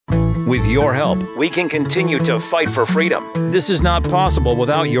With your help, we can continue to fight for freedom. This is not possible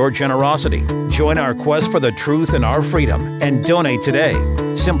without your generosity. Join our quest for the truth and our freedom and donate today.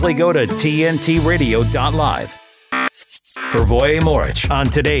 Simply go to tntradio.live. Hrvoje Morić on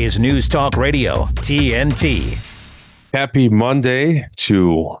today's News Talk Radio, TNT. Happy Monday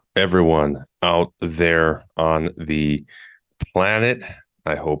to everyone out there on the planet.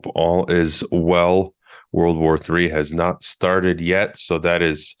 I hope all is well. World War III has not started yet, so that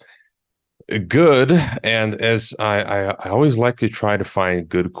is good. And as I always like to try to find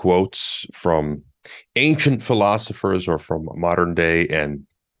good quotes from ancient philosophers or from modern day, and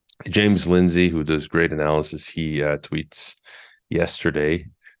James Lindsay, who does great analysis, he tweets yesterday,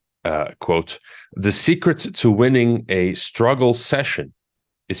 quote, "The secret to winning a struggle session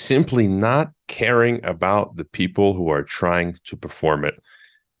is simply not caring about the people who are trying to perform it.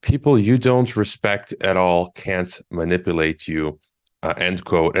 People you don't respect at all can't manipulate you," end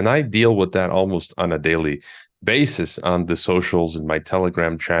quote. And I deal with that almost on a daily basis on the socials. In my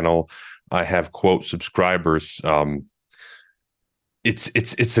Telegram channel, I have quote subscribers.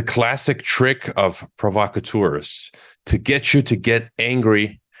 It's a classic trick of provocateurs to get you to get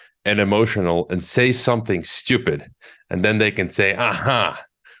angry and emotional and say something stupid, and then they can say, "Aha,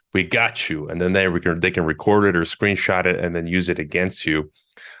 we got you," and then they can record it or screenshot it and then use it against you.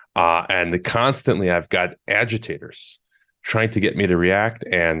 And constantly, I've got agitators trying to get me to react.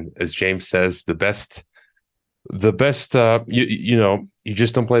 And as James says, the best, you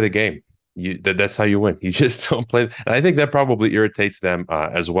just don't play the game. That's how you win. You just don't play. And I think that probably irritates them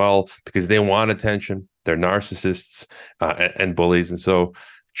as well, because they want attention. They're narcissists and bullies. And so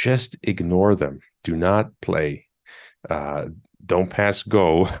just ignore them. Do not play. Don't pass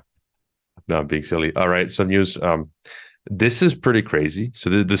go. No, I'm being silly. All right. Some news. This is pretty crazy.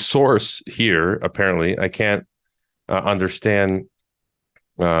 So the source here, apparently, I can't understand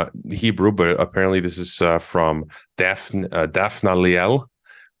Hebrew, but apparently this is from Daphne Liel,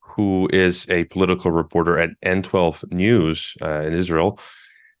 who is a political reporter at N12 News in Israel.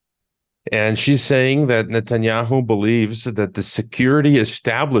 And she's saying that Netanyahu believes that the security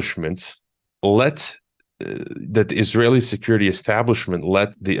establishment that the Israeli security establishment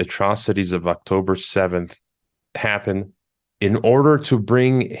let the atrocities of October 7th happen in order to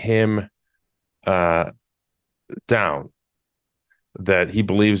bring him down. That he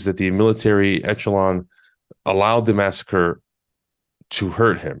believes that the military echelon allowed the massacre to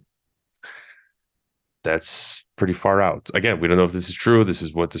hurt him. That's pretty far out. Again, we don't know if this is true. This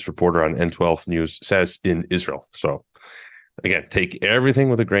is what this reporter on N12 News says in Israel. So again, take everything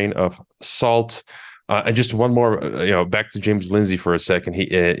with a grain of salt. And just one more, back to James Lindsay for a second.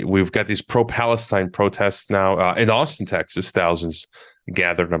 We've got these pro-Palestine protests now in Austin, Texas. Thousands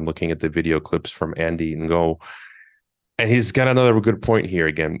gathered. I'm looking at the video clips from Andy and Go. And he's got another good point here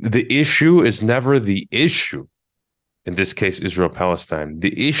again. The issue is never the issue. In this case, Israel-Palestine.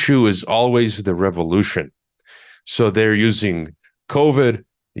 The issue is always the revolution. So they're using COVID,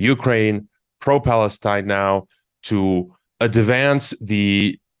 Ukraine, pro-Palestine now to advance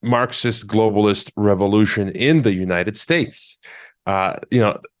the Marxist globalist revolution in the United States.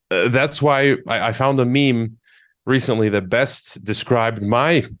 That's why I found a meme recently that best described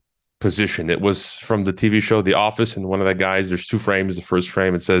my position. It was from the TV show The Office, and one of the guys, there's two frames. The first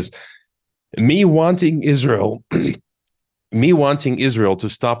frame, it says, me wanting Israel to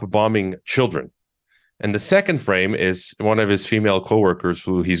stop bombing children. And the second frame is one of his female coworkers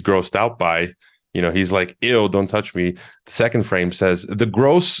who he's grossed out by. He's like, ew, don't touch me. The second frame says, the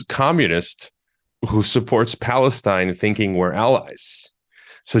gross communist who supports Palestine thinking we're allies.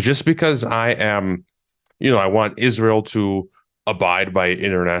 So just because I am, I want Israel to abide by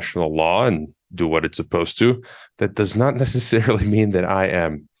international law and do what it's supposed to, that does not necessarily mean that I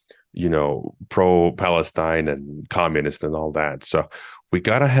am, pro-Palestine and communist and all that. So we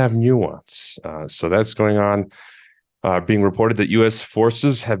got to have nuance. So that's going on. Being reported that U.S.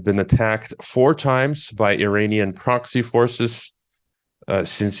 forces have been attacked 4 times by Iranian proxy forces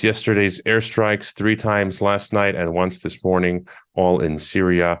since yesterday's airstrikes, 3 times last night and once this morning, all in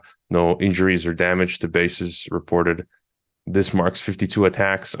Syria. No injuries or damage to bases reported. This marks 52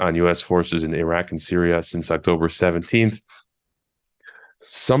 attacks on U.S. forces in Iraq and Syria since October 17th.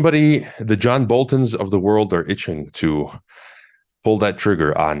 The John Boltons of the world are itching to pull that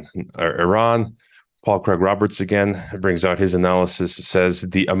trigger on Iran. Paul Craig Roberts again brings out his analysis, says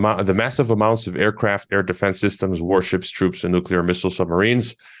the massive amounts of aircraft, air defense systems, warships, troops, and nuclear missile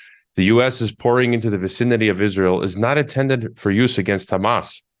submarines the U.S. is pouring into the vicinity of Israel is not intended for use against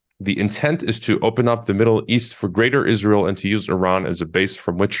Hamas. The intent is to open up the Middle East for greater Israel and to use Iran as a base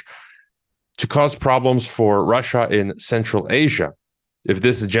from which to cause problems for Russia in Central Asia. If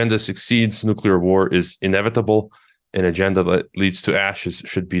this agenda succeeds, nuclear war is inevitable. An agenda that leads to ashes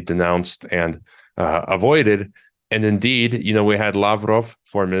should be denounced and avoided. And indeed, we had Lavrov,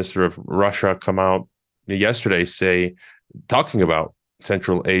 foreign minister of Russia, come out yesterday talking about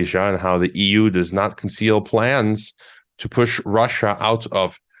Central Asia and how the EU does not conceal plans to push Russia out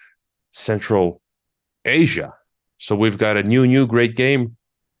of Central Asia. So we've got a new great game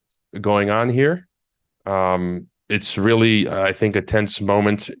going on here. It's really, I think, a tense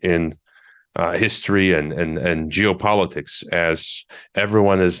moment in history and geopolitics, as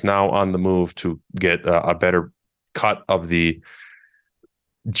everyone is now on the move to get a better cut of the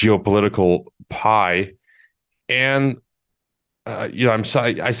geopolitical pie. And I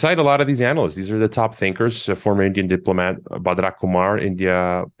cite a lot of these analysts. These are the top thinkers. Former Indian diplomat Badra Kumar,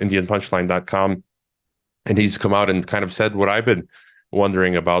 IndianPunchline.com, and he's come out and kind of said what I've been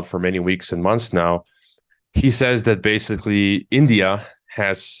wondering about for many weeks and months now. He says that basically India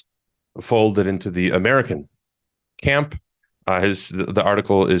has folded into the American camp. The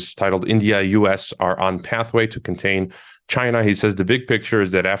article is titled "India, U.S. are on pathway to contain China." He says the big picture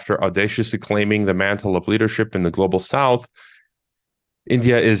is that after audaciously claiming the mantle of leadership in the global South,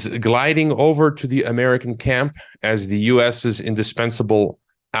 India is gliding over to the American camp as the U.S.'s indispensable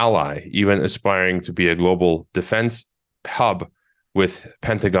ally, even aspiring to be a global defense hub with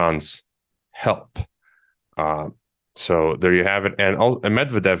Pentagon's help. So there you have it. And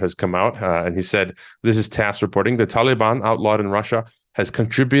Medvedev has come out and he said, this is TASS reporting, the Taliban, outlawed in Russia, has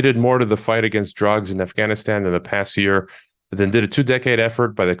contributed more to the fight against drugs in Afghanistan in the past year than did a 2-decade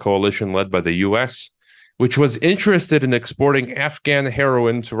effort by the coalition led by the U.S., which was interested in exporting Afghan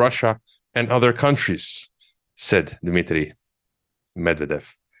heroin to Russia and other countries, said Dmitry Medvedev.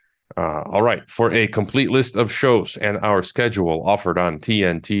 All right. For a complete list of shows and our schedule offered on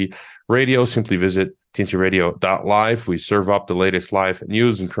TNT Radio, simply visit tntradio.live. We serve up the latest live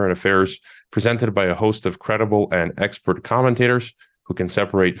news and current affairs presented by a host of credible and expert commentators who can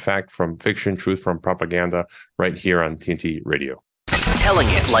separate fact from fiction, truth from propaganda, right here on TNT Radio. Telling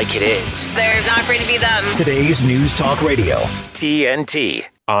it like it is. They're not afraid to be them. Today's News Talk Radio, TNT.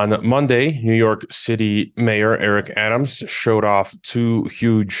 On Monday, New York City Mayor Eric Adams showed off 2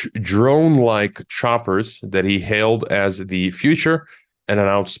 huge drone-like choppers that he hailed as the future and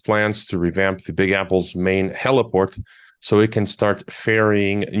announced plans to revamp the Big Apple's main heliport so it can start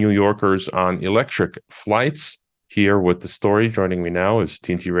ferrying New Yorkers on electric flights. Here with the story, joining me now is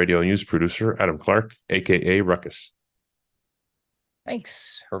TNT Radio News producer Adam Clark, a.k.a. Ruckus.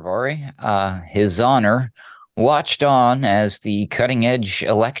 Thanks, Hrvoje. His Honor watched on as the cutting-edge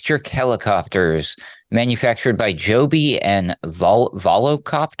electric helicopters manufactured by Joby and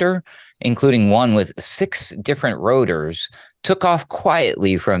Volocopter, including one with 6 different rotors, took off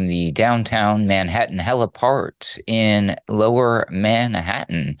quietly from the downtown Manhattan heliport in Lower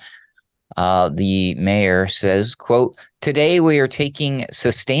Manhattan. The mayor says, quote, "Today we are taking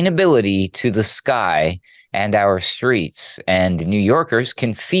sustainability to the sky and our streets, and New Yorkers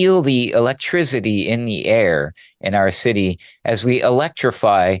can feel the electricity in the air in our city as we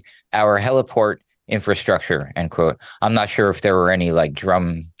electrify our heliport infrastructure," end quote. I'm not sure if there were any like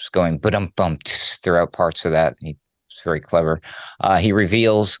drums going ba-dum-bumps throughout parts of that. He's very clever. He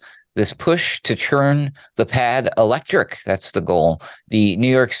reveals this push to turn the pad electric. That's the goal. The New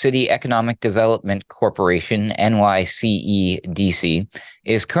York City Economic Development Corporation, NYCEDC,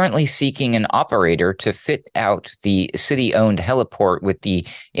 is currently seeking an operator to fit out the city-owned heliport with the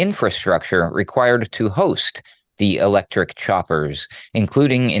infrastructure required to host the electric choppers,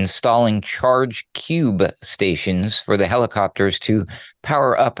 including installing charge cube stations for the helicopters to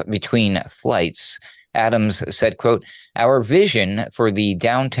power up between flights. Adams said, quote, "Our vision for the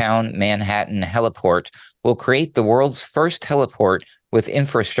downtown Manhattan heliport will create the world's first heliport with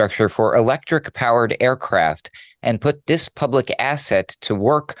infrastructure for electric-powered aircraft and put this public asset to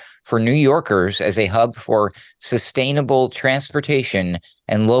work for New Yorkers as a hub for sustainable transportation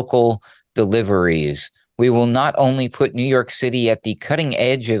and local deliveries. We will not only put New York City at the cutting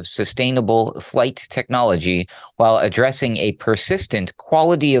edge of sustainable flight technology while addressing a persistent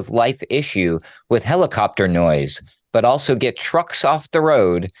quality of life issue with helicopter noise, but also get trucks off the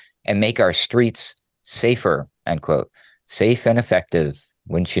road and make our streets safer," end quote. Safe and effective,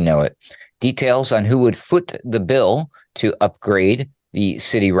 wouldn't you know it? Details on who would foot the bill to upgrade the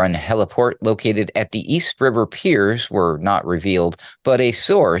city-run heliport located at the East River Piers were not revealed, but a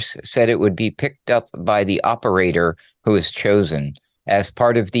source said it would be picked up by the operator who is chosen. As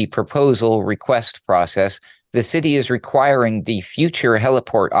part of the proposal request process, the city is requiring the future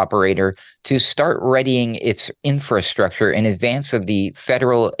heliport operator to start readying its infrastructure in advance of the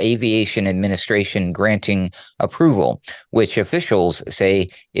Federal Aviation Administration granting approval, which officials say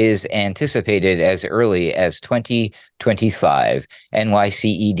is anticipated as early as 2025.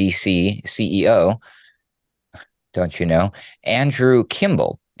 NYCEDC CEO, don't you know, Andrew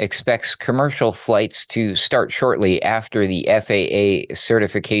Kimball expects commercial flights to start shortly after the FAA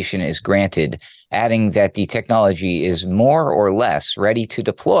certification is granted, adding that the technology is more or less ready to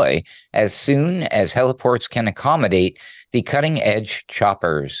deploy as soon as heliports can accommodate the cutting-edge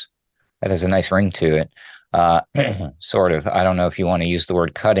choppers. That has a nice ring to it. Sort of. I don't know if you want to use the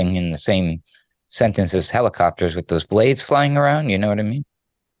word cutting in the same sentence as helicopters with those blades flying around. You know what I mean?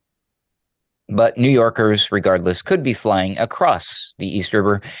 But New Yorkers, regardless, could be flying across the East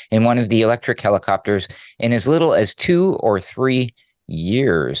River in one of the electric helicopters in as little as 2 or 3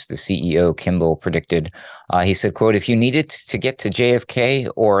 years, the CEO Kimball predicted. He said, quote, if you needed to get to JFK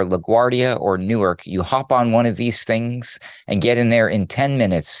or LaGuardia or Newark, you hop on one of these things and get in there in 10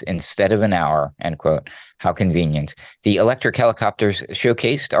 minutes instead of an hour, end quote. How convenient. The electric helicopters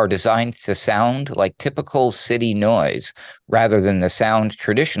showcased are designed to sound like typical city noise rather than the sound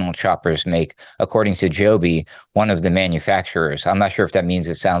traditional choppers make, according to Joby, one of the manufacturers. I'm not sure if that means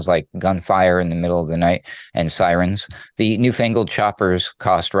it sounds like gunfire in the middle of the night and sirens. The newfangled choppers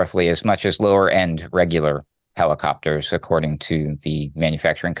cost roughly as much as lower-end regular helicopters, according to the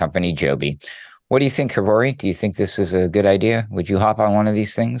manufacturing company Joby. What do you think, Hrvoje? Do you think this is a good idea? Would you hop on one of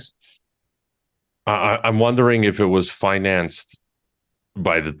these things? I'm wondering if it was financed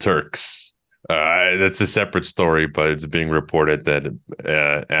by the Turks. That's a separate story, but it's being reported that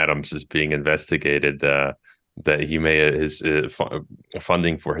Adams is being investigated. That he may his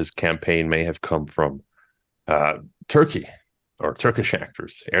funding for his campaign may have come from Turkey or Turkish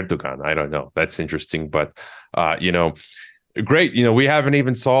actors, Erdogan. I don't know. That's interesting, but great. We haven't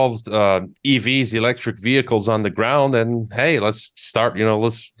even solved EVs, electric vehicles on the ground, and hey, let's start.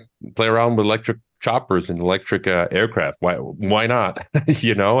 Let's play around with electric choppers and electric aircraft. Why not?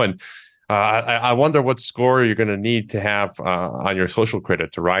 And I wonder what score you're going to need to have on your social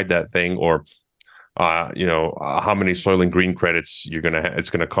credit to ride that thing, or how many Soylent Green credits it's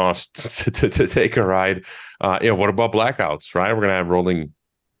going to cost to take a ride. What about blackouts? Right, we're going to have rolling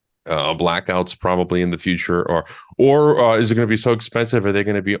blackouts probably in the future, or is it going to be so expensive? Are they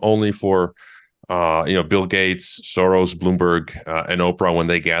going to be only for Bill Gates, Soros, Bloomberg, and Oprah when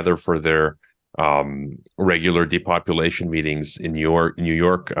they gather for their regular depopulation meetings in New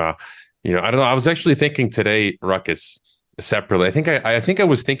York? I don't know. I was actually thinking today, Ruckus, separately. I think I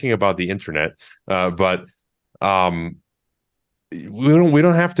was thinking about the internet, but we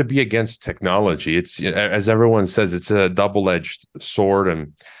don't have to be against technology. It's, as everyone says, it's a double-edged sword,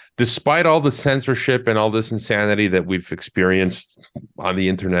 and despite all the censorship and all this insanity that we've experienced on the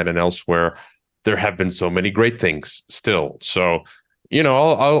internet and elsewhere, there have been so many great things still. So,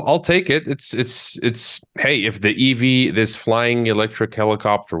 I'll take it. It's hey, if the EV, this flying electric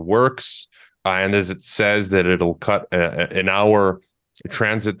helicopter works, and as it says that it'll cut an hour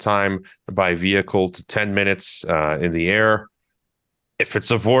transit time by vehicle to 10 minutes in the air, if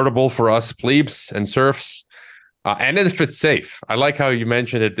it's affordable for us plebes and serfs, and if it's safe. I like how you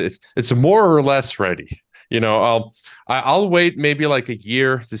mentioned it. It's more or less ready. I'll wait maybe like a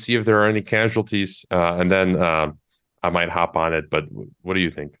year to see if there are any casualties, and then I might hop on it. But what do you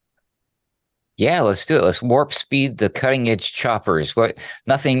think? Yeah, let's do it. Let's warp speed the cutting edge choppers.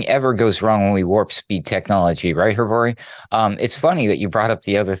 Nothing ever goes wrong when we warp speed technology, right, Hrvoje? It's funny that you brought up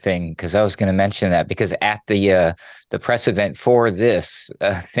the other thing, because I was going to mention that, because at the press event for this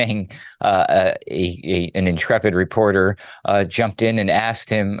thing, an intrepid reporter jumped in and asked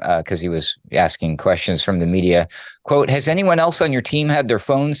him, because he was asking questions from the media, quote, has anyone else on your team had their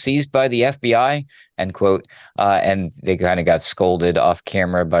phone seized by the FBI? End quote. And they kind of got scolded off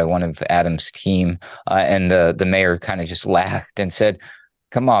camera by one of Adams' team. And the mayor kind of just laughed and said,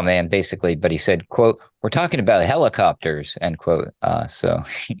 come on, man, basically. But he said, quote, we're talking about helicopters, end quote. So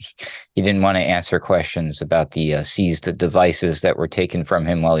he didn't want to answer questions about the seized devices that were taken from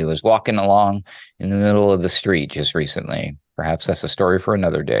him while he was walking along in the middle of the street just recently. Perhaps that's a story for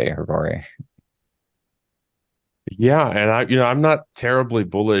another day, Hrvoje. Yeah, and I'm not terribly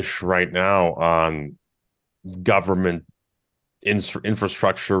bullish right now on government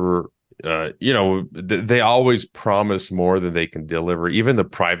infrastructure. They always promise more than they can deliver. Even the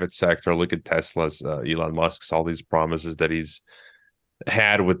private sector, look at Tesla's, Elon Musk's, all these promises that he's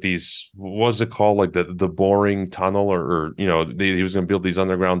had with these, what's it called, like the boring tunnel, or he was going to build these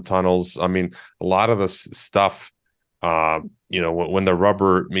underground tunnels. I mean, a lot of this stuff, when the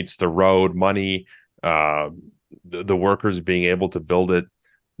rubber meets the road, money the workers being able to build it,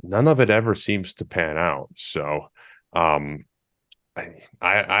 none of it ever seems to pan out. So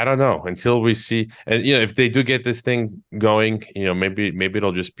I don't know until we see, and if they do get this thing going, maybe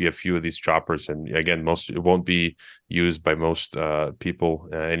it'll just be a few of these choppers, and again, it won't be used by most people.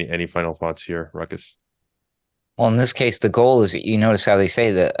 Any final thoughts here, Ruckus? Well, in this case, the goal is, you notice how they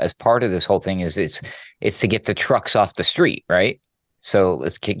say that as part of this whole thing is it's to get the trucks off the street, right? So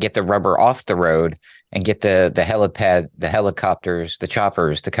let's get the rubber off the road and get the helipad, the helicopters, the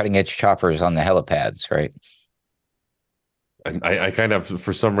choppers, the cutting edge choppers on the helipads, right? I kind of,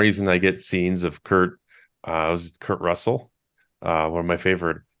 for some reason, I get scenes of Kurt Russell, one of my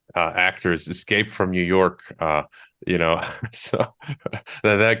favorite actors, Escape from New York. So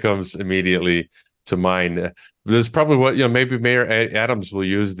that comes immediately to mind. There's probably what maybe Mayor Adams will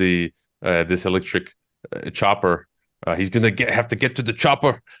use this electric chopper. He's going to have to get to the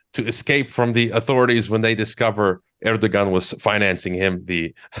chopper to escape from the authorities when they discover Erdogan was financing him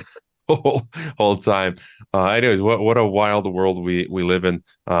the whole time. Anyways, what a wild world we live in.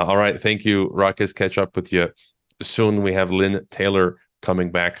 All right, thank you, Ruckus. Catch up with you soon. We have Lynne Taylor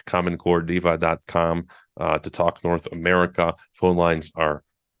coming back, commoncorediva.com to talk North America. Phone lines are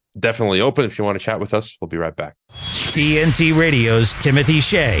definitely open if you want to chat with us. We'll be right back. TNT Radio's Timothy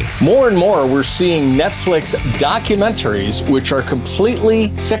Shea. More and more, we're seeing Netflix documentaries which are completely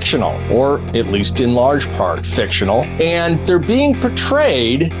fictional, or at least in large part fictional, and they're being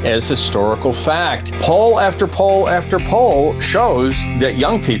portrayed as historical fact. Poll after poll after poll shows that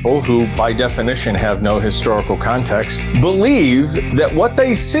young people, who by definition have no historical context, believe that what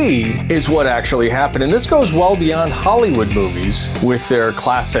they see is what actually happened. And this goes well beyond Hollywood movies with their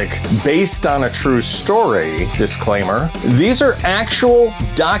classic based on a true story disclaimer. These are actual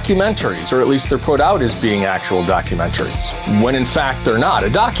documentaries, or at least they're put out as being actual documentaries, when in fact they're not. A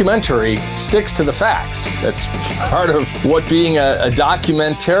documentary sticks to the facts. That's part of what being a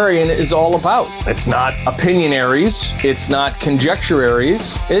documentarian is all about. It's not opinionaries, it's not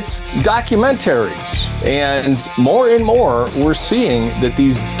conjecturaries, it's documentaries. And more, we're seeing that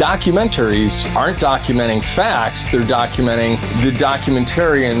these documentaries aren't documenting facts, they're documenting the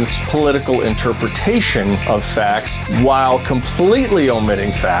documentarian's political interpretation of facts, while completely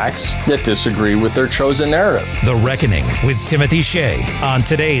omitting facts that disagree with their chosen narrative. The Reckoning with Timothy Shea on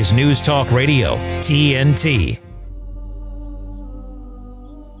today's News Talk Radio, TNT.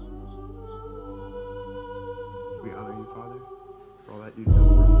 We honor you, Father, for all that you've done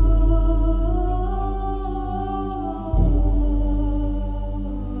for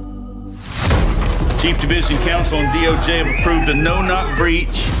us. Chief Division Counsel and DOJ have approved a no-knock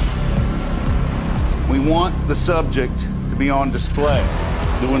breach. We want the subject to be on display,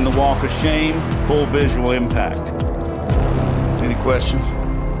 doing the walk of shame, full visual impact. Any questions?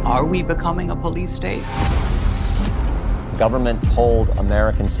 Are we becoming a police state? Government told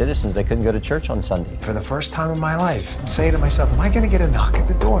American citizens they couldn't go to church on Sunday. For the first time in my life, I'm saying to myself, am I going to get a knock at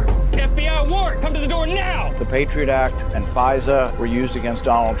the door? FBI warrant, come to the door now! The Patriot Act and FISA were used against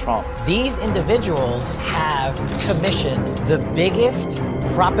Donald Trump. These individuals have commissioned the biggest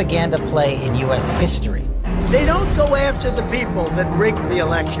propaganda play in U.S. history. They don't go after the people that rigged the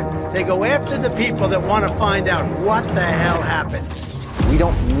election. They go after the people that want to find out what the hell happened. We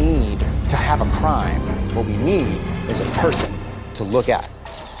don't need to have a crime. What we need is a person to look at.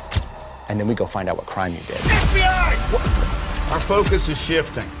 And then we go find out what crime you did. FBI! Our focus is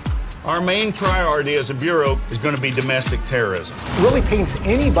shifting. Our main priority as a bureau is going to be domestic terrorism. It really paints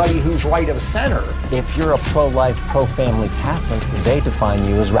anybody who's right of center. If you're a pro-life, pro-family Catholic, they define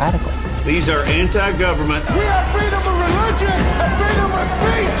you as radical. These are anti-government. We have freedom of religion and freedom of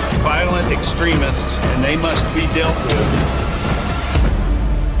speech. Violent extremists, and they must be dealt with.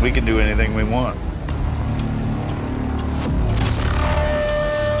 We can do anything we want.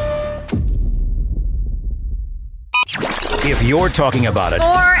 If you're talking about it,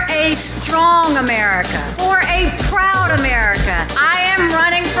 for a strong America, for a proud America, I am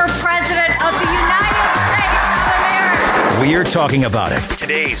running for president of the United States of America. we're talking about it.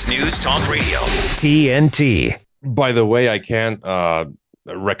 Today's News Talk Radio, TNT. By the way, I can't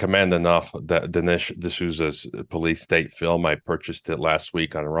recommend enough that Dinesh D'Souza's Police State film. I purchased it last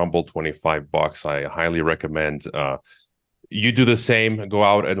week on Rumble, $25. I highly recommend you do the same. Go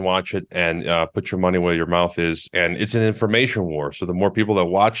out and watch it and put your money where your mouth is. And it's an information war. So the more people that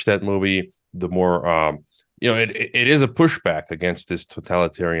watch that movie, the more it is a pushback against this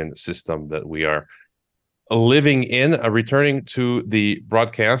totalitarian system that we are living in. Returning to the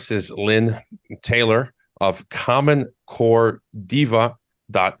broadcast is Lynne Taylor of commoncorediva.com.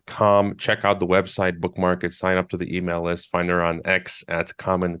 CommonCore.com. Check out the website, bookmark it, sign up to the email list, find her on X at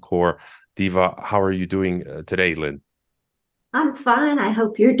CommonCore. Diva, how are you doing today, Lynne? I'm fine. I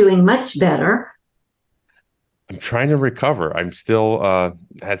hope you're doing much better. I'm trying to recover. I'm still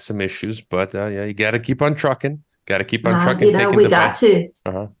had some issues, but yeah, you got to keep on trucking. Got to keep on trucking. You know, we got to.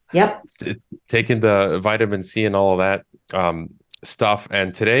 Yep. Taking the vitamin C and all of that stuff.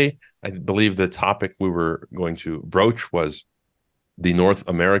 And today, I believe the topic we were going to broach was the North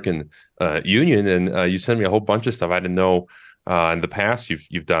American Union. And you sent me a whole bunch of stuff. I didn't know in the past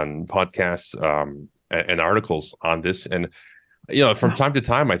you've done podcasts and articles on this. And you know, from time to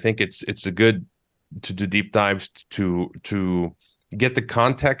time, I think it's a good to do deep dives to get the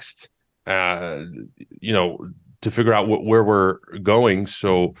context, you know, to figure out where we're going.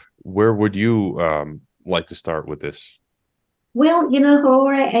 So where would you like to start with this? Well, you know,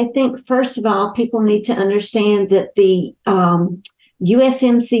 Hrvoje, I think first of all, people need to understand that the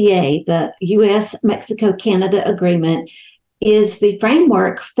USMCA, the U.S.-Mexico-Canada Agreement, is the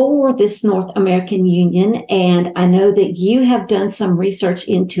framework for this North American Union. And I know that you have done some research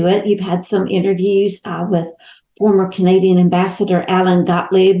into it. You've had some interviews with former Canadian Ambassador Alan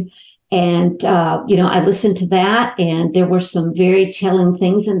Gottlieb. And, you know, I listened to that and there were some very telling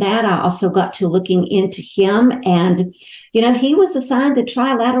things in that. I also got to looking into him. And, you know, he was assigned the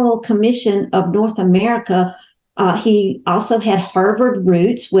Trilateral Commission of North America. He also had Harvard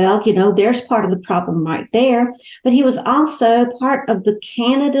roots. Well, you know, there's part of the problem right there. But he was also part of the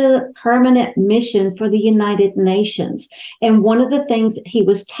Canada Permanent Mission for the United Nations. And one of the things that he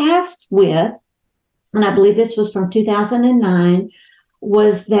was tasked with, and I believe this was from 2009,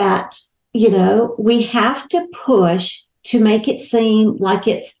 was that, you know, we have to push to make it seem like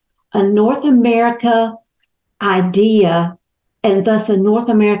it's a North America idea and thus a North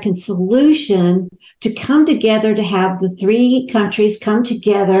American solution to come together, to have the three countries come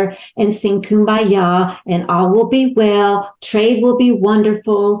together and sing Kumbaya and all will be well, trade will be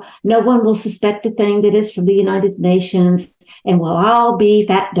wonderful, no one will suspect a thing that is from the United Nations, and we'll all be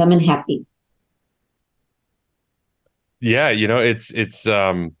fat, dumb, and happy. Yeah, you know, it's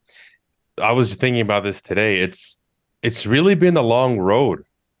I was thinking about this today. It's really been a long road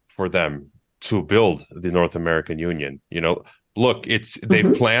for them to build the North American Union. You know, look,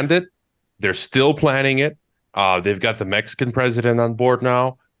 they've planned it. They're still planning it. They've got the Mexican president on board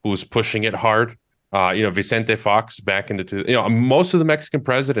now, who's pushing it hard. You know, Vicente Fox back into, you know, most of the Mexican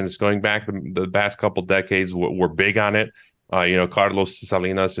presidents going back the past couple decades were big on it. You know, Carlos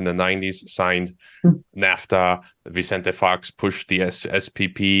Salinas in the 90s signed NAFTA. Vicente Fox pushed the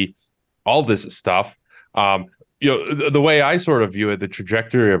SPP, all this stuff. You know, the way I sort of view it, the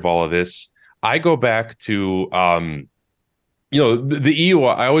trajectory of all of this, I go back to, you know, the EU.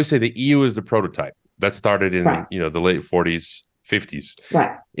 I always say the EU is the prototype that started in, you know, the late 40s, 50s.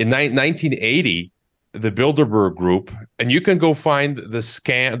 Right. In 1980, the Bilderberg Group, and you can go find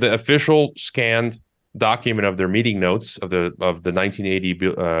the official scanned document of their meeting notes of the 1980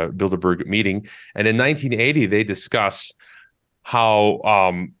 Bilderberg meeting. And in 1980, they discuss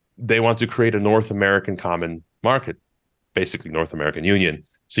how they want to create a North American common market, basically North American Union.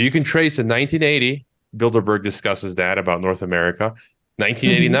 So you can trace in 1980, Bilderberg discusses that about North America.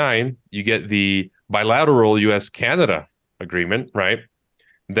 1989, you get the bilateral U.S.-Canada agreement, right?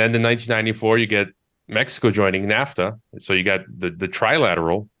 Then in 1994, you get Mexico joining NAFTA. So you got the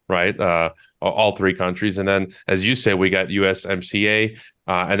trilateral, right? All three countries. And then, as you say, we got USMCA.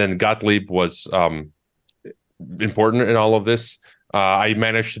 And then Gottlieb was important in all of this. I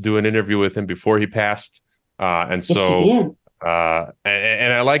managed to do an interview with him before he passed. And so,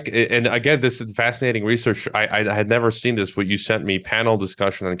 and I like, and again, this is fascinating research. I had never seen this, what you sent me, panel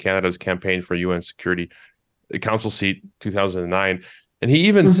discussion on Canada's campaign for UN Security Council seat 2009. And he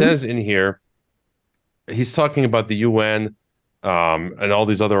even says in here, he's talking about the UN and all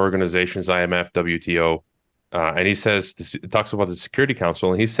these other organizations, IMF, WTO. And he says, talks about the Security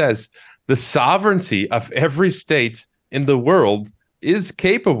Council, and he says, the sovereignty of every state in the world is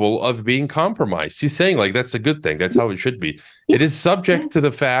capable of being compromised. He's saying, like, that's a good thing. That's how it should be. It is subject to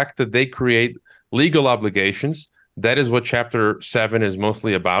the fact that they create legal obligations. That is what Chapter 7 is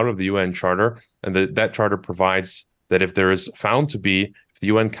mostly about of the UN Charter. And that charter provides that if there is found to be, if the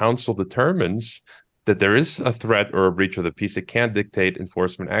UN Council determines that there is a threat or a breach of the peace, it can dictate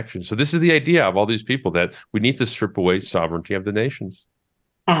enforcement action. So this is the idea of all these people, that we need to strip away sovereignty of the nations.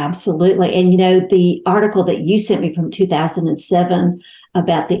 Absolutely. And, you know, the article that you sent me from 2007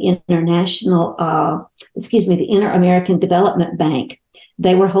 about the the Inter-American Development Bank,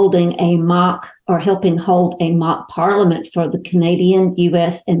 they were holding a mock, or helping hold a mock parliament for the Canadian,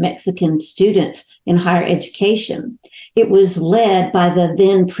 U.S., and Mexican students in higher education. It was led by the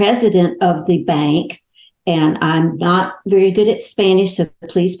then president of the bank, and I'm not very good at Spanish, so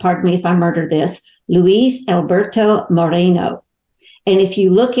please pardon me if I murder this, Luis Alberto Moreno. And if you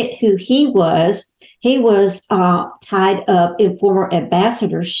look at who he was tied up in former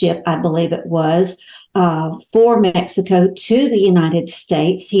ambassadorship, I believe it was, for Mexico to the United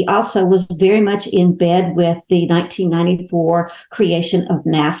States. He also was very much in bed with the 1994 creation of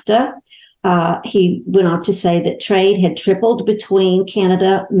NAFTA. He went on to say that trade had tripled between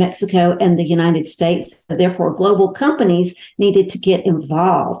Canada, Mexico, and the United States. Therefore, global companies needed to get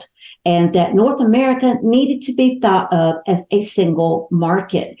involved, and that North America needed to be thought of as a single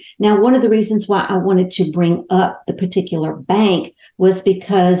market. Now, one of the reasons why I wanted to bring up the particular bank was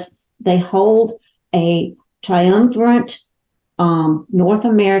because they hold a triumvirate North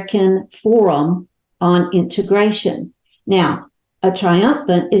American forum on integration. Now, a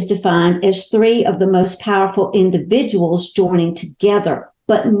triumvirate is defined as three of the most powerful individuals joining together,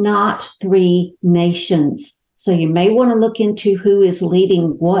 but not three nations. So you may want to look into who is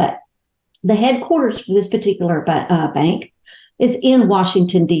leading what. The headquarters for this particular bank is in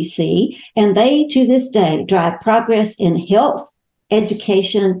Washington, D.C., and they, to this day, drive progress in health,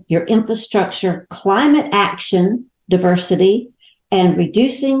 education, your infrastructure, climate action, diversity, and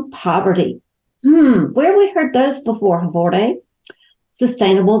reducing poverty. Where have we heard those before, Hrvoje?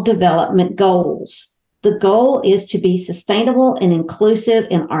 Sustainable development goals. The goal is to be sustainable and inclusive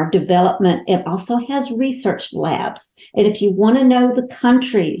in our development. It also has research labs. And if you want to know the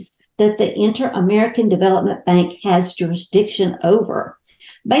countries that the Inter-American Development Bank has jurisdiction over,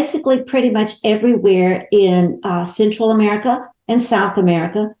 basically pretty much everywhere in Central America and South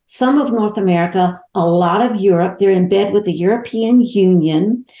America, some of North America, a lot of Europe. They're in bed with the European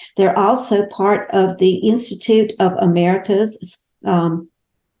Union. They're also part of the Institute of America's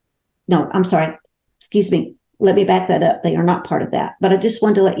excuse me. Let me back that up. They are not part of that. But I just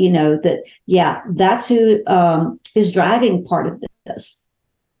wanted to let you know that, yeah, that's who is driving part of this.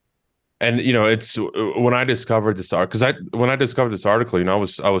 And it's when I discovered this article, when I discovered this article,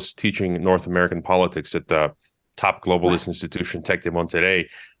 I was teaching North American politics at the top globalist institution, Tec de Monterrey.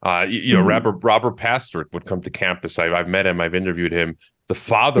 Robert Pastrick would come to campus. I've met him. I've interviewed him. The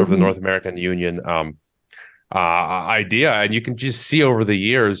father of the North American Union idea, and you can just see over the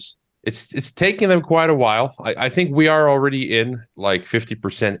years, it's taking them quite a while. I think we are already in like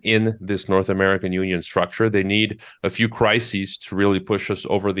 50% in this North American Union structure. They need a few crises to really push us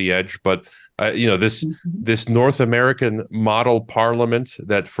over the edge. But this North American model parliament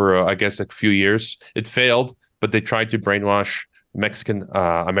that for I guess a few years it failed, but they tried to brainwash Mexican,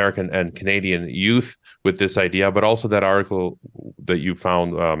 American, and Canadian youth with this idea. But also that article that you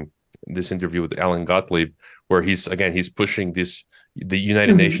found, this interview with Alan Gottlieb, where he's pushing the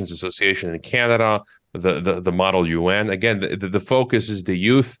United Nations Association in Canada, the model UN. Again, the focus is the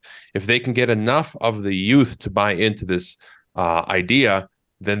youth. If they can get enough of the youth to buy into this idea,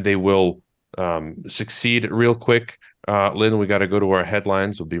 then they will succeed real quick. Lynn, we got to go to our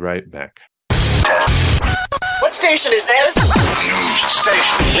headlines. We'll be right back. What station is this? News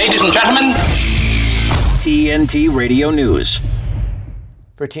station. Ladies and gentlemen, TNT Radio News.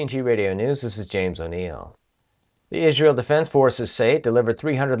 For TNT Radio News, this is James O'Neill. The Israel Defense Forces say it delivered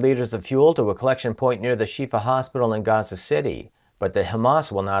 300 liters of fuel to a collection point near the Shifa Hospital in Gaza City, but that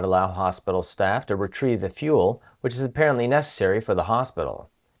Hamas will not allow hospital staff to retrieve the fuel, which is apparently necessary for the hospital.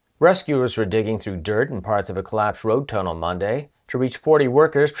 Rescuers were digging through dirt in parts of a collapsed road tunnel Monday to reach 40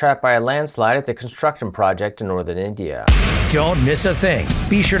 workers trapped by a landslide at the construction project in northern India. Don't miss a thing.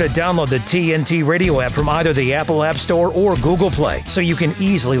 Be sure to download the TNT Radio app from either the Apple App Store or Google Play so you can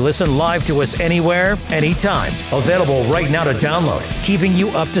easily listen live to us anywhere, anytime. Available right now to download, keeping you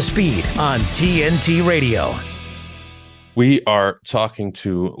up to speed on TNT Radio. We are talking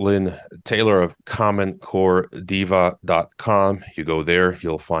to Lynne Taylor of CommonCoreDiva.com. You go there,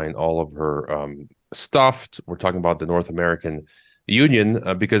 you'll find all of her stuff. We're talking about the North American Union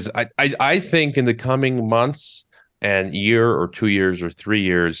because I think in the coming months and year or 2 years or 3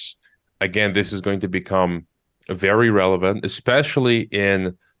 years, again, this is going to become very relevant, especially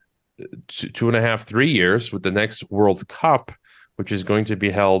in 2.5, 3 years with the next World Cup, which is going to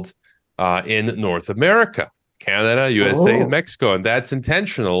be held in North America, Canada, USA, and Mexico. And that's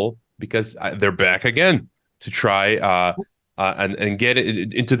intentional because they're back again to try and get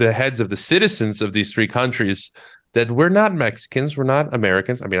it into the heads of the citizens of these three countries that we're not Mexicans, we're not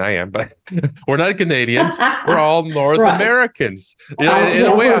Americans. I mean, I am, but we're not Canadians. We're all North Americans. You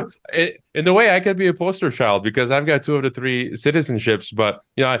know, in the way I could be a poster child because I've got 2 of the 3 citizenships. But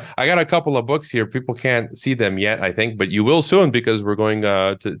you know, I got a couple of books here. People can't see them yet, I think, but you will soon because we're going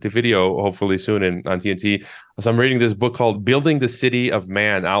to video hopefully soon on TNT. So I'm reading this book called "Building the City of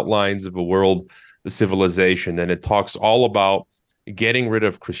Man: Outlines of a World Civilization," and it talks all about getting rid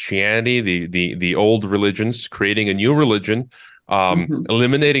of Christianity, the old religions, creating a new religion,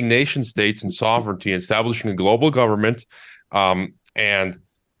 eliminating nation states and sovereignty, establishing a global government, and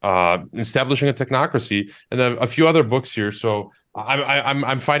establishing a technocracy, and then a few other books here. So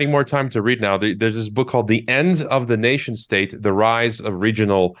I'm finding more time to read now. There's this book called "The End of the Nation State: The Rise of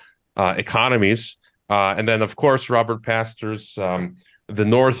Regional Economies," and then of course Robert Pastor's "The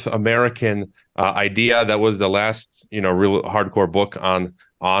North American Idea." That was the last, real hardcore book on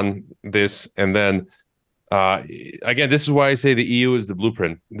this. And then again, this is why I say the EU is the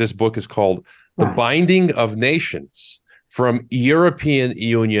blueprint. This book is called "The Binding of Nations: From European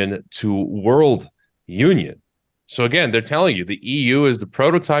Union to World Union." So again, they're telling you the EU is the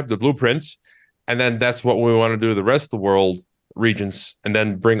prototype, the blueprint, and then that's what we want to do to the rest of the world regions, and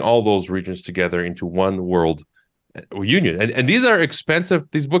then bring all those regions together into one world union. And these are expensive,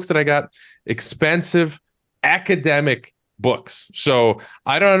 these books that I got, expensive academic books. So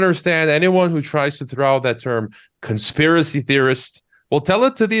I don't understand anyone who tries to throw out that term conspiracy theorist. Well, tell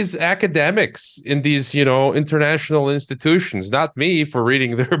it to these academics in these, international institutions, not me for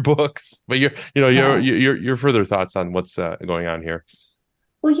reading their books. But your further thoughts on what's going on here.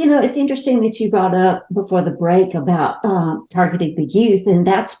 Well, it's interesting that you brought up before the break about targeting the youth, and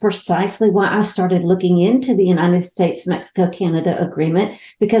that's precisely why I started looking into the United States-Mexico-Canada agreement,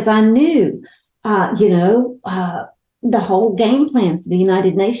 because I knew, the whole game plan for the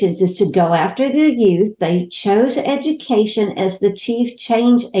United Nations is to go after the youth. They chose education as the chief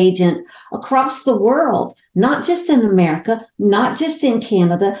change agent across the world, not just in America, not just in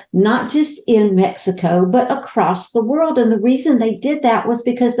Canada, not just in Mexico, but across the world. And the reason they did that was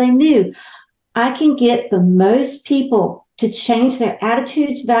because they knew I can get the most people to change their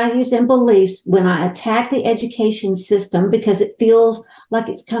attitudes, values, and beliefs when I attack the education system, because it feels like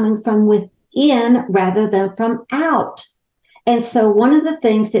it's coming from within rather than from out. And so one of the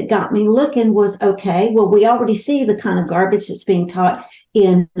things that got me looking was, okay, well, we already see the kind of garbage that's being taught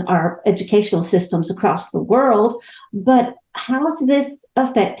in our educational systems across the world, but how is this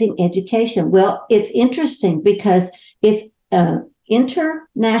affecting education? Well, it's interesting because it's an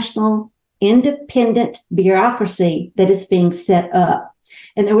international independent bureaucracy that is being set up.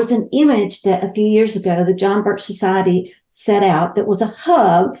 And there was an image that a few years ago, the John Birch Society set out that was a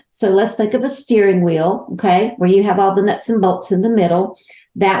hub. So let's think of a steering wheel, okay, where you have all the nuts and bolts in the middle.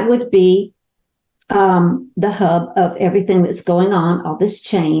 That would be the hub of everything that's going on, all this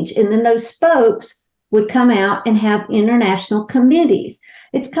change. And then those spokes would come out and have international committees.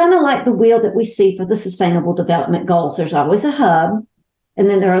 It's kind of like the wheel that we see for the Sustainable Development Goals. There's always a hub, and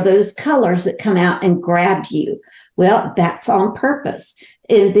then there are those colors that come out and grab you. Well, that's on purpose.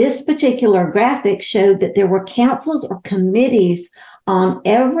 In this particular graphic showed that there were councils or committees on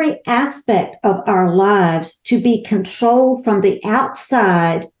every aspect of our lives to be controlled from the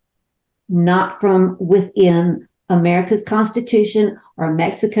outside, not from within America's Constitution or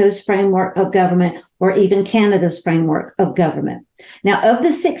Mexico's framework of government or even Canada's framework of government. Now, of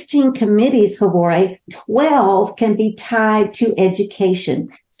the 16 committees, Hrvoje, 12 can be tied to education.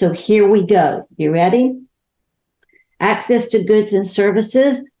 So here we go. You ready? Access to goods and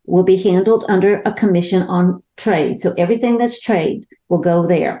services will be handled under a commission on trade. So everything that's trade will go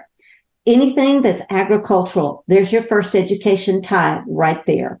there. Anything that's agricultural, there's your first education tie right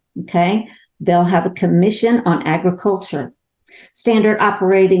there, okay? They'll have a commission on agriculture. Standard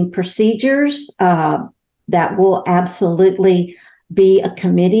operating procedures, that will absolutely be a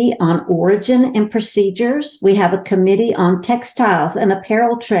committee on origin and procedures. We have a committee on textiles and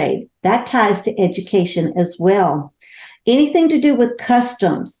apparel trade. That ties to education as well. Anything to do with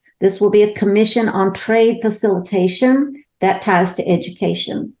customs, this will be a commission on trade facilitation. That ties to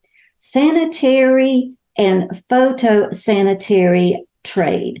education. Sanitary and photosanitary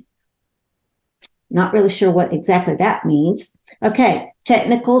trade. Not really sure what exactly that means. Okay,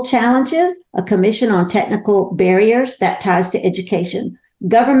 technical challenges, a commission on technical barriers, that ties to education.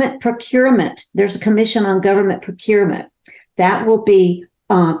 Government procurement, there's a commission on government procurement. That will be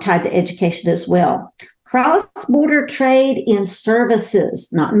tied to education as well. Cross-border trade in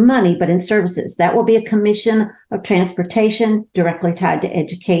services, not in money, but in services. That will be a commission of transportation directly tied to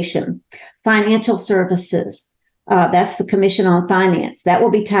education. Financial services, That's the Commission on Finance. That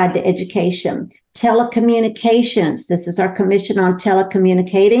will be tied to education. Telecommunications. This is our Commission on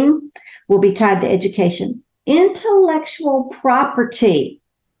Telecommunicating. Will be tied to education. Intellectual property.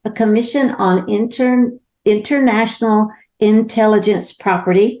 A Commission on International Intelligence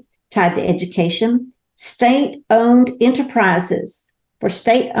Property, tied to education. State-owned enterprises for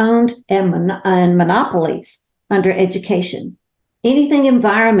state-owned and monopolies under education. Anything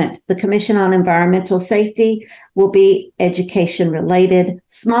environment, the Commission on Environmental Safety will be education related.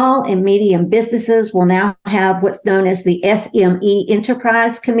 Small and medium businesses will now have what's known as the SME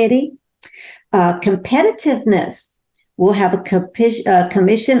Enterprise Committee. Competitiveness will have a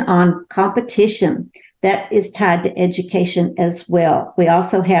commission on competition that is tied to education as well. We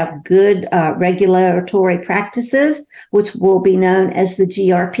also have good regulatory practices, which will be known as the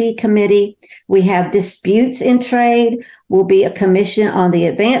GRP committee. We have disputes in trade, will be a commission on the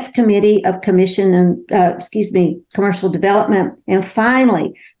Advanced Committee of Commercial Development. And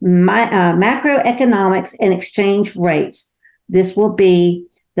finally, macroeconomics and exchange rates. This will be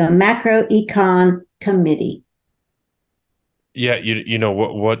the Macroecon Committee. Yeah, you know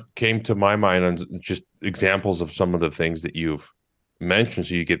what came to my mind on just examples of some of the things that you've mentioned.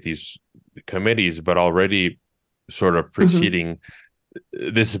 So you get these committees, but already sort of preceding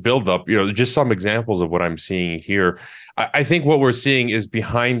this buildup, just some examples of what I'm seeing here. I think what we're seeing is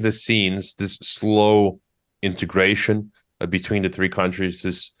behind the scenes, this slow integration between the three countries,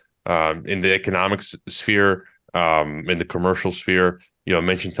 this in the economic sphere, in the commercial sphere. I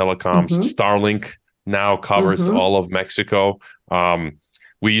mentioned telecoms, Starlink now covers all of Mexico.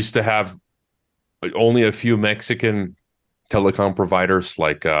 We used to have only a few Mexican telecom providers,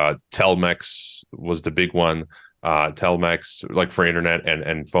 like Telmex was the big one. Telmex, like for internet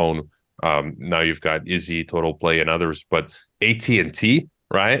and phone. Now you've got Izzy, Total Play, and others. But AT&T,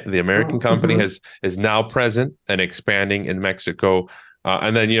 right, the American company, is now present and expanding in Mexico.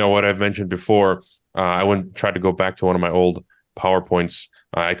 And then what I've mentioned before. I tried to go back to one of my old PowerPoints.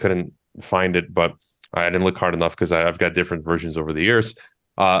 I couldn't find it, but I didn't look hard enough because I've got different versions over the years.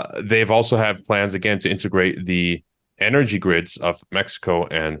 They've also had plans, again, to integrate the energy grids of Mexico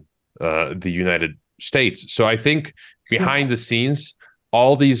and the United States. So I think behind the scenes,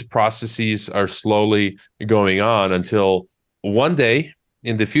 all these processes are slowly going on until one day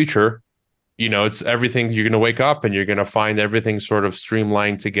in the future, it's everything. You're going to wake up and you're going to find everything sort of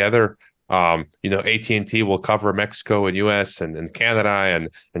streamlined together. AT&T will cover Mexico and US and Canada,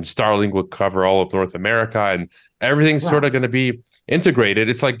 and Starlink will cover all of North America, and everything's sort of going to be integrated.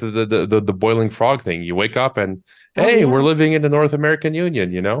 It's like the boiling frog thing. You wake up and, hey, we're living in the North American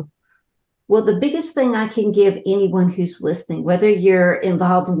Union, Well, the biggest thing I can give anyone who's listening, whether you're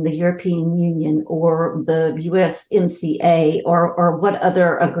involved in the European Union or the USMCA or what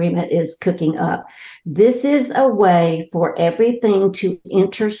other agreement is cooking up, this is a way for everything to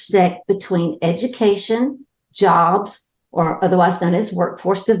intersect between education, jobs, or otherwise known as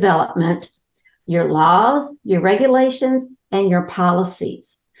workforce development, your laws, your regulations, and your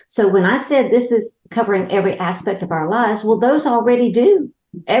policies. So when I said this is covering every aspect of our lives, well, those already do.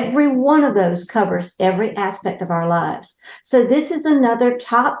 Every one of those covers every aspect of our lives. So this is another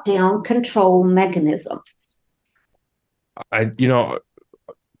top-down control mechanism.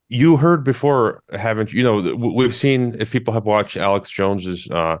 You heard before, haven't you? We've seen, if people have watched Alex Jones's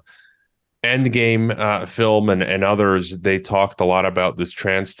Endgame film and others, they talked a lot about this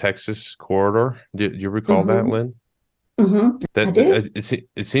Trans-Texas corridor. Do you recall that, Lynne? I do.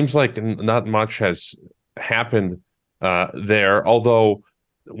 It seems like not much has happened there, although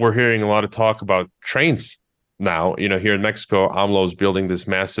we're hearing a lot of talk about trains now. Here in Mexico, AMLO is building this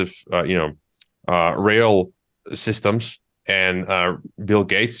massive, rail systems, and Bill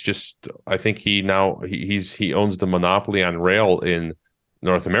Gates I think he owns the monopoly on rail in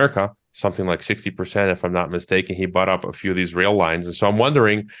North America, something like 60%, if I'm not mistaken. He bought up a few of these rail lines, and so I'm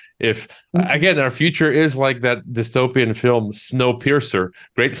wondering if, again, our future is like that dystopian film Snowpiercer.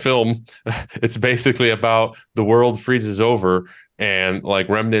 Great film. It's basically about the world freezes over, and like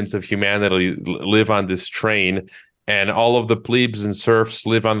remnants of humanity live on this train, and all of the plebes and serfs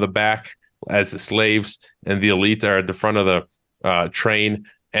live on the back as slaves, and the elite are at the front of the train.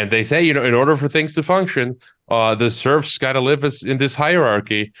 And they say, in order for things to function, the serfs got to live in this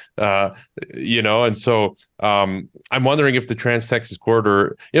hierarchy, and so I'm wondering if the Trans-Texas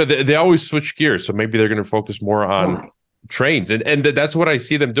corridor, they always switch gears, so maybe they're going to focus more on trains, and that's what I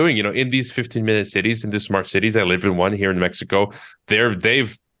see them doing. In these 15-minute cities, in the smart cities. I live in one here in Mexico.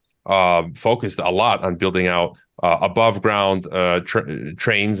 They've focused a lot on building out above ground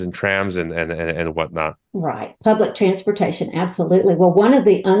trains and trams and whatnot. Right. Public transportation. Absolutely. Well, one of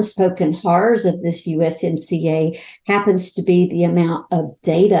the unspoken horrors of this USMCA happens to be the amount of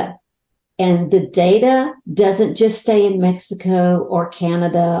data. And the data doesn't just stay in Mexico or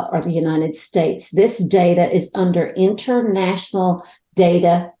Canada or the United States. This data is under international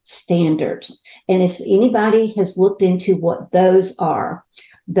data standards. And if anybody has looked into what those are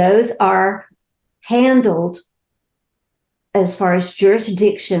handled as far as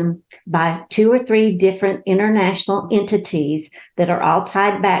jurisdiction by 2 or 3 different international entities that are all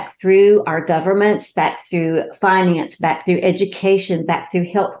tied back through our governments, back through finance, back through education, back through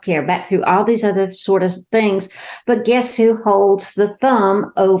healthcare, back through all these other sort of things. But guess who holds the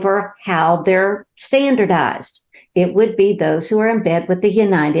thumb over how they're standardized? It would be those who are in bed with the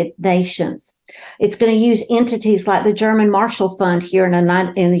United Nations. It's going to use entities like the German Marshall Fund here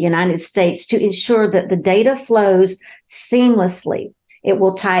in the United States to ensure that the data flows seamlessly. It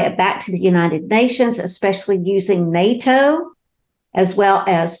will tie it back to the United Nations, especially using NATO, as well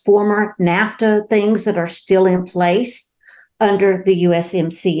as former NAFTA things that are still in place under the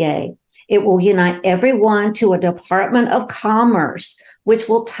USMCA. It will unite everyone to a Department of Commerce, which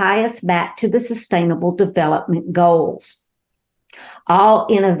will tie us back to the Sustainable Development Goals. All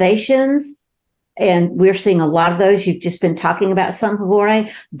innovations, and we're seeing a lot of those, you've just been talking about some,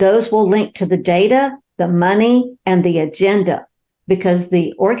 Hrvoje, those will link to the data, the money, and the agenda, because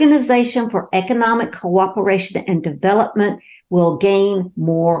the Organization for Economic Cooperation and Development will gain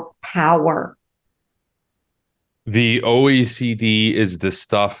more power. The OECD is the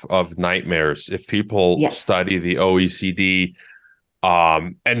stuff of nightmares. If people study the OECD,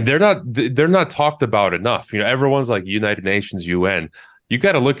 and they're not talked about enough. Everyone's like United Nations, UN. You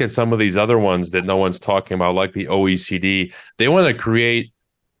got to look at some of these other ones that no one's talking about, like the OECD. They want to create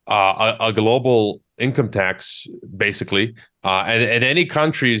a global income tax, basically, and any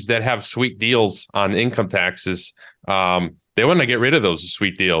countries that have sweet deals on income taxes, they want to get rid of those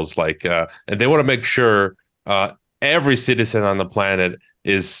sweet deals. And they want to make sure every citizen on the planet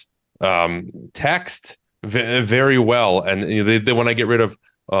is taxed very well, and they want to get rid of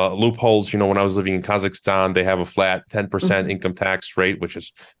loopholes. When I was living in Kazakhstan, they have a flat 10% income tax rate, which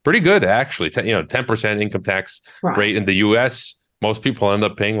is pretty good, actually. 10% income tax rate in the U.S. Most people end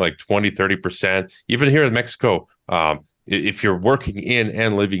up paying like 20-30%. Even here in Mexico, if you're working in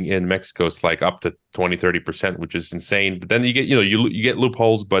and living in Mexico, it's like up to 20-30%, which is insane. But then you get you get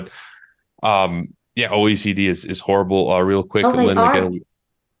loopholes. But OECD is horrible. Real quick, Lynne, again.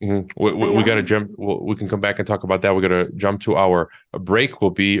 We got to jump. We can come back and talk about that. We're going to jump to our break.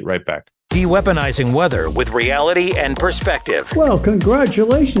 We'll be right back. De-weaponizing weather with reality and perspective. Well,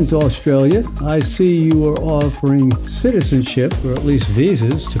 congratulations, Australia. I see you are offering citizenship, or at least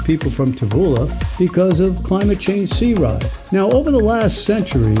visas, to people from Tavula because of climate change sea rise. Now, over the last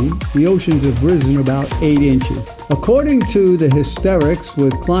century, the oceans have risen about 8 inches. According to the hysterics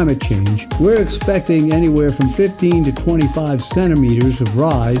with climate change, we're expecting anywhere from 15 to 25 centimeters of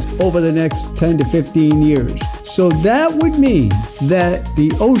rise over the next 10 to 15 years. So that would mean that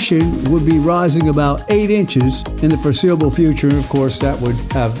the ocean would be rising about 8 inches in the foreseeable future. And of course, that would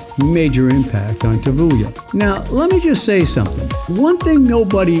have major impact on Tavula. Now, let me just say something. One thing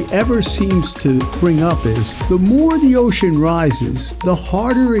nobody ever seems to bring up is the more the ocean rises, the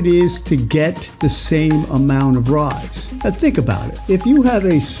harder it is to get the same amount of rise. Now think about it. If you have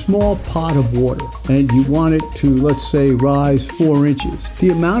a small pot of water and you want it to, let's say, rise 4 inches, the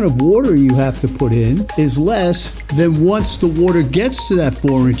amount of water you have to put in is less than once the water gets to that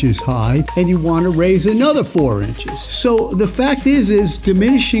 4 inches high and you want to raise another 4 inches. So the fact is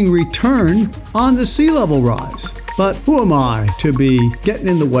diminishing return on the sea level rise. But who am I to be getting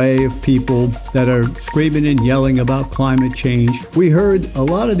in the way of people that are screaming and yelling about climate change? We heard a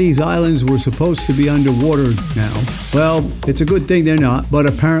lot of these islands were supposed to be underwater now. Well, it's a good thing they're not, but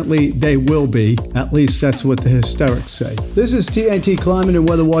apparently they will be. At least that's what the hysterics say. This is TNT Climate and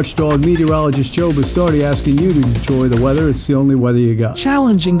Weather Watchdog meteorologist Joe Bastardi asking you to enjoy the weather. It's the only weather you got.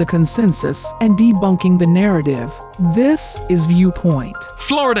 Challenging the consensus and debunking the narrative. This is Viewpoint.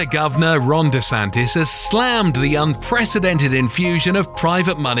 Florida Governor Ron DeSantis has slammed the unprecedented infusion of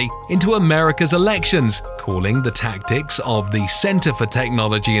private money into America's elections, calling the tactics of the Center for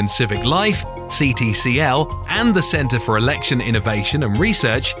Technology and Civic Life, CTCL, and the Center for Election Innovation and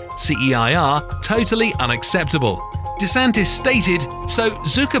Research, CEIR, totally unacceptable. DeSantis stated, so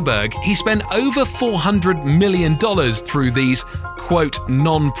Zuckerberg, he spent over $400 million through these quote,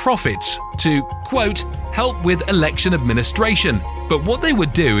 non-profits to, quote, help with election administration. But what they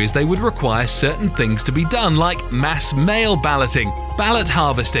would do is they would require certain things to be done, like mass mail balloting, ballot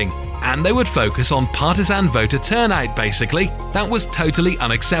harvesting, and they would focus on partisan voter turnout, basically. That was totally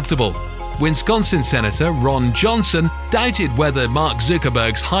unacceptable. Wisconsin Senator Ron Johnson doubted whether Mark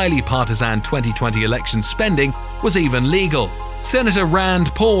Zuckerberg's highly partisan 2020 election spending was even legal. Senator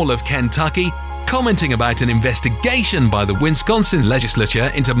Rand Paul of Kentucky, commenting about an investigation by the Wisconsin legislature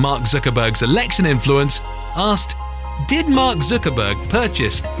into Mark Zuckerberg's election influence, asked, "Did Mark Zuckerberg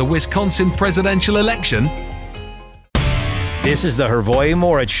purchase the Wisconsin presidential election?" This is the Hrvoje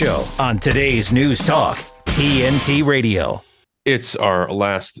Morić Show on today's News Talk, TNT Radio. It's our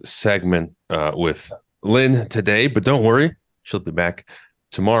last segment with Lynne today, but don't worry, she'll be back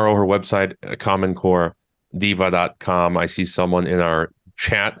tomorrow. Her website, commoncorediva.com. I see someone in our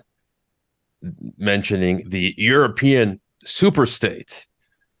chat mentioning the European superstate,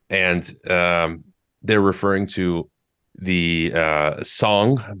 and they're referring to the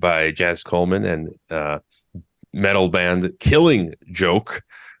song by Jazz Coleman and metal band Killing Joke.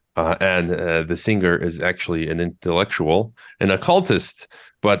 And the singer is actually an intellectual, an occultist,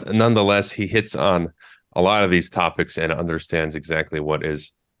 but nonetheless, he hits on a lot of these topics and understands exactly what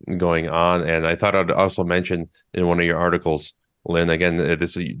is going on. And I thought I'd also mention in one of your articles, Lynne, again,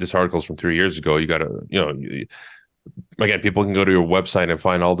 this article is from 3 years ago. You got to, again, people can go to your website and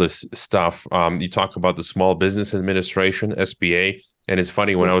find all this stuff. You talk about the Small Business Administration, SBA. And it's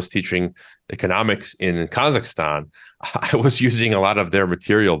funny, when I was teaching economics in Kazakhstan, I was using a lot of their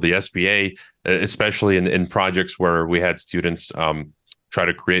material, the SBA, especially in projects where we had students try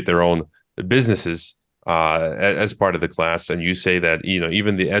to create their own businesses as part of the class. And you say that,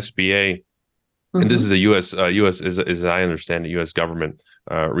 even the SBA, and this is a U.S. as I understand it, U.S. government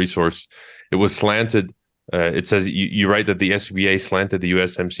resource, it was slanted. It says you write that the SBA slanted the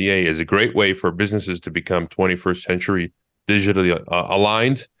USMCA is a great way for businesses to become 21st century digitally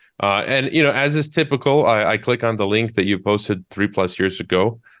aligned. And, as is typical, I click on the link that you posted 3+ years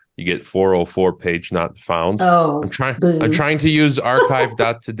ago. You get 404 page not found. Oh, I'm trying to use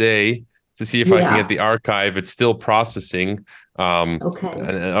archive.today to see if I can get the archive. It's still processing. Okay.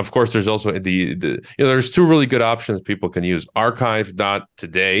 And of course, there's also there's two really good options people can use.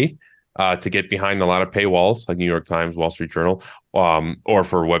 Archive.today to get behind a lot of paywalls like New York Times, Wall Street Journal, or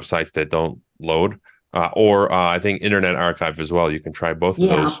for websites that don't load. Or I think Internet Archive as well. You can try both of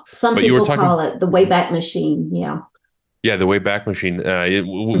those. Some people call it the Wayback Machine. Yeah, the Wayback Machine.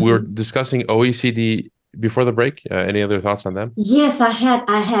 We were discussing OECD before the break. Any other thoughts on them? Yes, I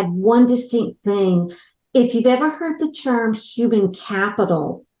had one distinct thing. If you've ever heard the term human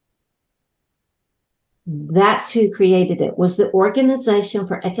capital, that's who created it, was the Organization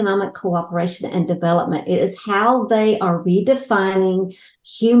for Economic Cooperation and Development. It is how they are redefining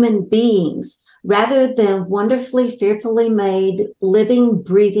human beings. Rather than wonderfully, fearfully made, living,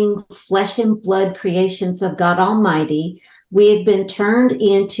 breathing, flesh and blood creations of God Almighty, we have been turned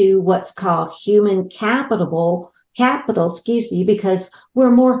into what's called human capital, because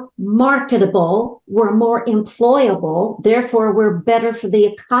we're more marketable, we're more employable, therefore we're better for the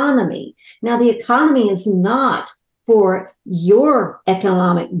economy. Now, the economy is not for your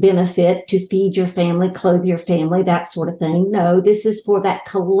economic benefit to feed your family, clothe your family, that sort of thing. No, this is for that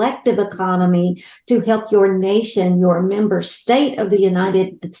collective economy to help your nation, your member state of the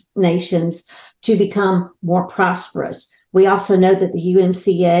United Nations, to become more prosperous. We also know that the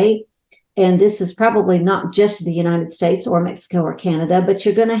UMCA, and this is probably not just the United States or Mexico or Canada, but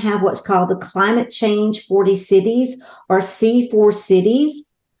you're going to have what's called the Climate Change 40 Cities, or C4 cities.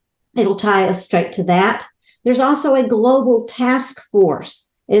 It'll tie us straight to that. There's also a global task force.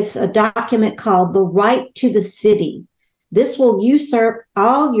 It's a document called The Right to the City. This will usurp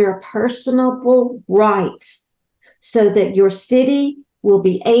all your personable rights so that your city will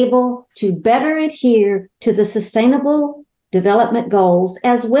be able to better adhere to the Sustainable Development Goals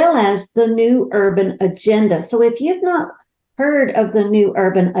as well as the New Urban Agenda. So if you've not heard of the New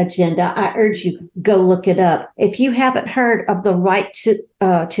Urban Agenda, I urge you, go look it up. If you haven't heard of the Right to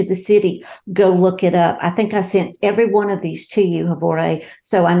the City, go look it up. I think I sent every one of these to you, Hrvoje,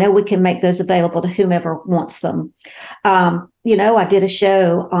 so I know we can make those available to whomever wants them. I did a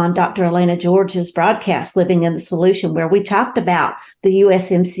show on Dr. Elena George's broadcast, Living in the Solution, where we talked about the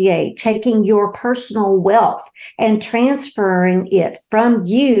USMCA taking your personal wealth and transferring it from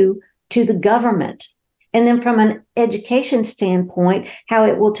you to the government. And then from an education standpoint, how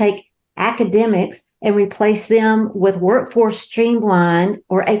it will take academics and replace them with workforce streamlined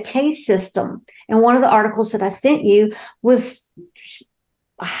or a case system. And one of the articles that I sent you was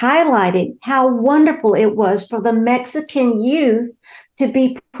highlighting how wonderful it was for the Mexican youth to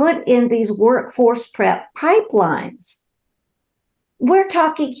be put in these workforce prep pipelines. We're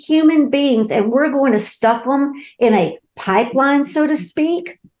talking human beings, and we're going to stuff them in a pipeline, so to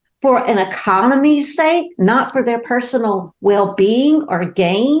speak, for an economy's sake, not for their personal well-being or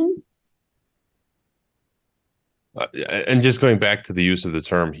gain. And just going back to the use of the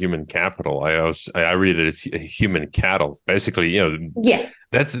term human capital, I read it as human cattle. Basically, yeah,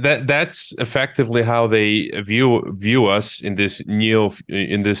 that's effectively how they view us in this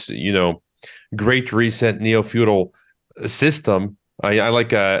great reset neo-feudal system. I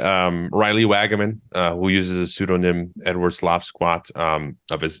like Riley Wagaman, who uses the pseudonym Edward Slopsquat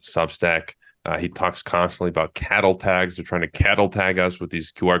of his Substack. He talks constantly about cattle tags. They're trying to cattle tag us with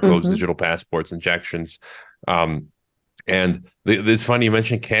these QR codes, digital passports, injections. And it's funny you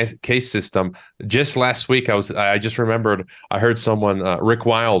mentioned case system. Just last week, I just remembered I heard someone, Rick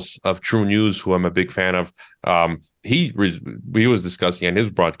Wiles of True News, who I'm a big fan of. He was discussing on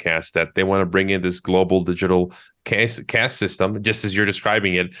his broadcast that they want to bring in this global digital caste system, just as you're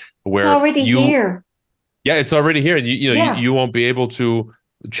describing it, where it's already here. Yeah, it's already here. You won't be able to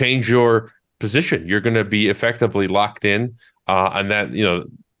change your position. You're going to be effectively locked in, and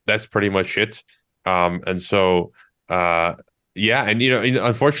that's pretty much it. And so,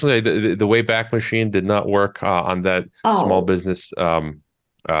 unfortunately, the Wayback Machine did not work on that small business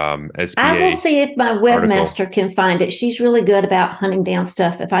SBA. I will see if my webmaster can find it. She's really good about hunting down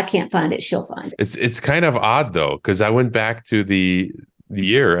stuff. If I can't find it, she'll find it. It's kind of odd though, because I went back to the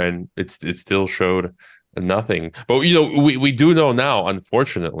year and it still showed nothing. But we do know now,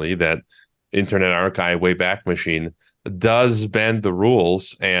 unfortunately, that Internet Archive Wayback Machine does bend the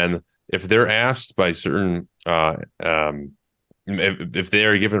rules, and if they're asked by certain, if they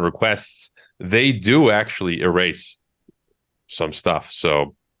are given requests, they do actually erase some stuff.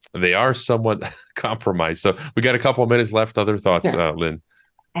 So they are somewhat compromised. So we got a couple of minutes left. Other thoughts, sure. Lynn?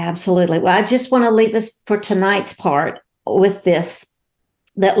 Absolutely. Well, I just want to leave us for tonight's part with this,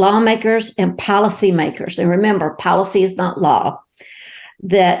 that lawmakers and policymakers, and remember, policy is not law,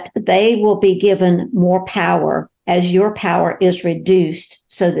 that they will be given more power as your power is reduced,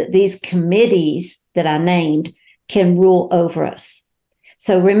 so that these committees that I named can rule over us.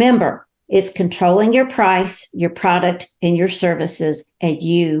 So remember, it's controlling your price, your product, and your services, and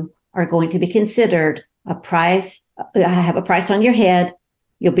you are going to be considered a price. Have a price on your head.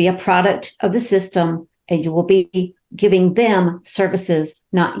 You'll be a product of the system, and you will be giving them services,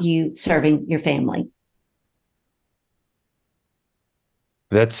 not you serving your family.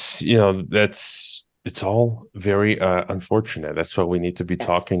 It's all very unfortunate. That's why we need to be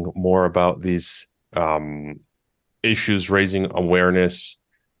talking more about these issues, raising awareness.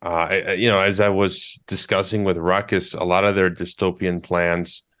 As I was discussing with Ruckus, a lot of their dystopian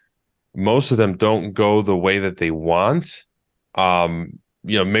plans, most of them don't go the way that they want.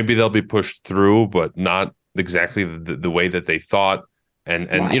 Maybe they'll be pushed through, but not exactly the way that they thought. And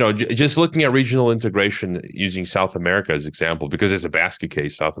right. Just looking at regional integration, using South America as example, because it's a basket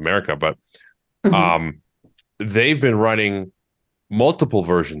case, South America, but they've been running multiple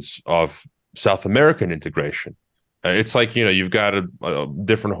versions of South American integration. It's like, you've got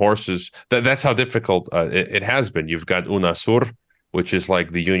different horses. That's how difficult it has been. You've got UNASUR, which is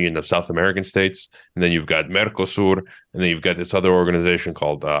like the Union of South American States. And then you've got Mercosur. And then you've got this other organization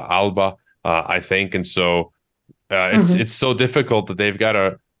called ALBA, I think. And so it's so difficult that they've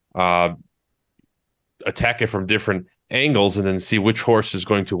got to attack it from different angles and then see which horse is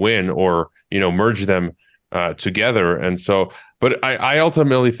going to win, or, merge them together. And so, but I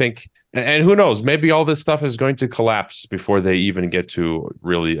ultimately think, and who knows, maybe all this stuff is going to collapse before they even get to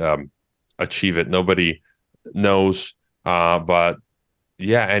really achieve it. Nobody knows. But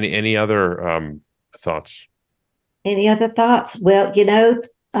yeah, any other thoughts? Any other thoughts? Well,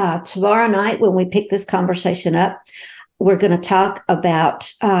 tomorrow night when we pick this conversation up, we're going to talk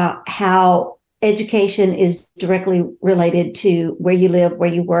about how education is directly related to where you live, where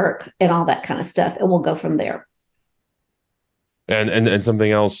you work, and all that kind of stuff. And we'll go from there. And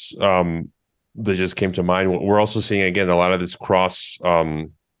something else that just came to mind, we're also seeing, again, a lot of this cross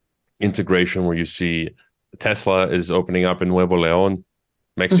integration where you see Tesla is opening up in Nuevo León,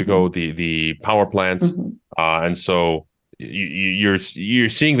 Mexico, the power plant. And so you're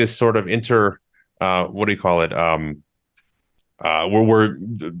seeing this sort of what do you call it? Where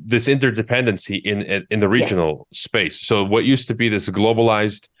this interdependency in the regional space. So what used to be this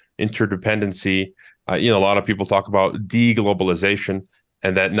globalized interdependency, a lot of people talk about deglobalization,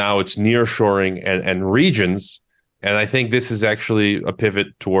 and that now it's nearshoring and regions. And I think this is actually a pivot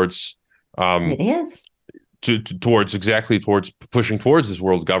towards it is towards pushing towards this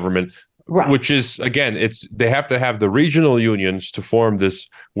world government, right. Which is, again, they have to have the regional unions to form this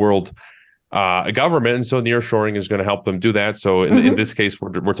world government, and so nearshoring is going to help them do that. So in this case,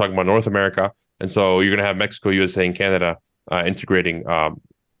 we're talking about North America, and so you're going to have Mexico, USA, and Canada integrating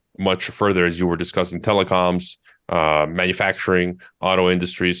much further, as you were discussing, telecoms, manufacturing, auto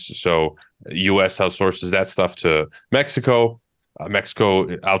industries. So U.S. outsources that stuff to Mexico. Mexico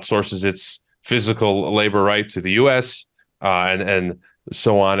outsources its physical labor right to the U.S. And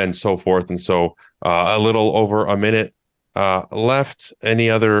so on and so forth. And so a little over a minute left.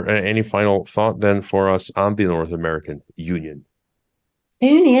 Any final thought then for us on the North American Union?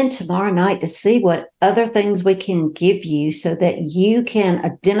 Tune in tomorrow night to see what other things we can give you so that you can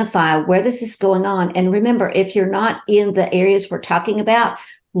identify where this is going on. And remember, if you're not in the areas we're talking about,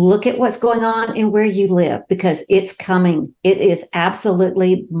 look at what's going on and where you live, because it's coming. It is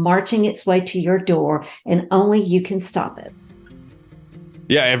absolutely marching its way to your door, and only you can stop it.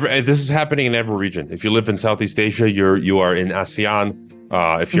 Yeah, this is happening in every region. If you live in Southeast Asia, you are in ASEAN.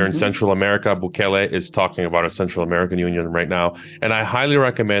 If you're in Central America, Bukele is talking about a Central American Union right now. And I highly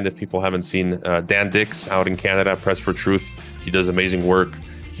recommend, if people haven't seen Dan Dix out in Canada, Press for Truth. He does amazing work.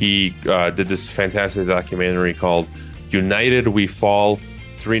 He did this fantastic documentary called United We Fall,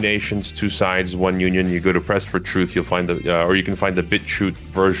 3 Nations, 2 Sides, 1 Union. You go to Press for Truth, you'll find or you can find the BitChute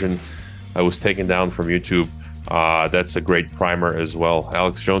version. I was taken down from YouTube. That's a great primer as well.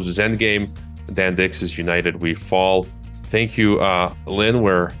 Alex Jones's Endgame, Dan Dix's United We Fall. Thank you, Lynne.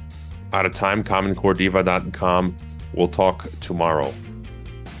 We're out of time. CommonCoreDiva.com. We'll talk tomorrow.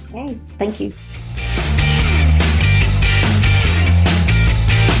 Okay, thank you.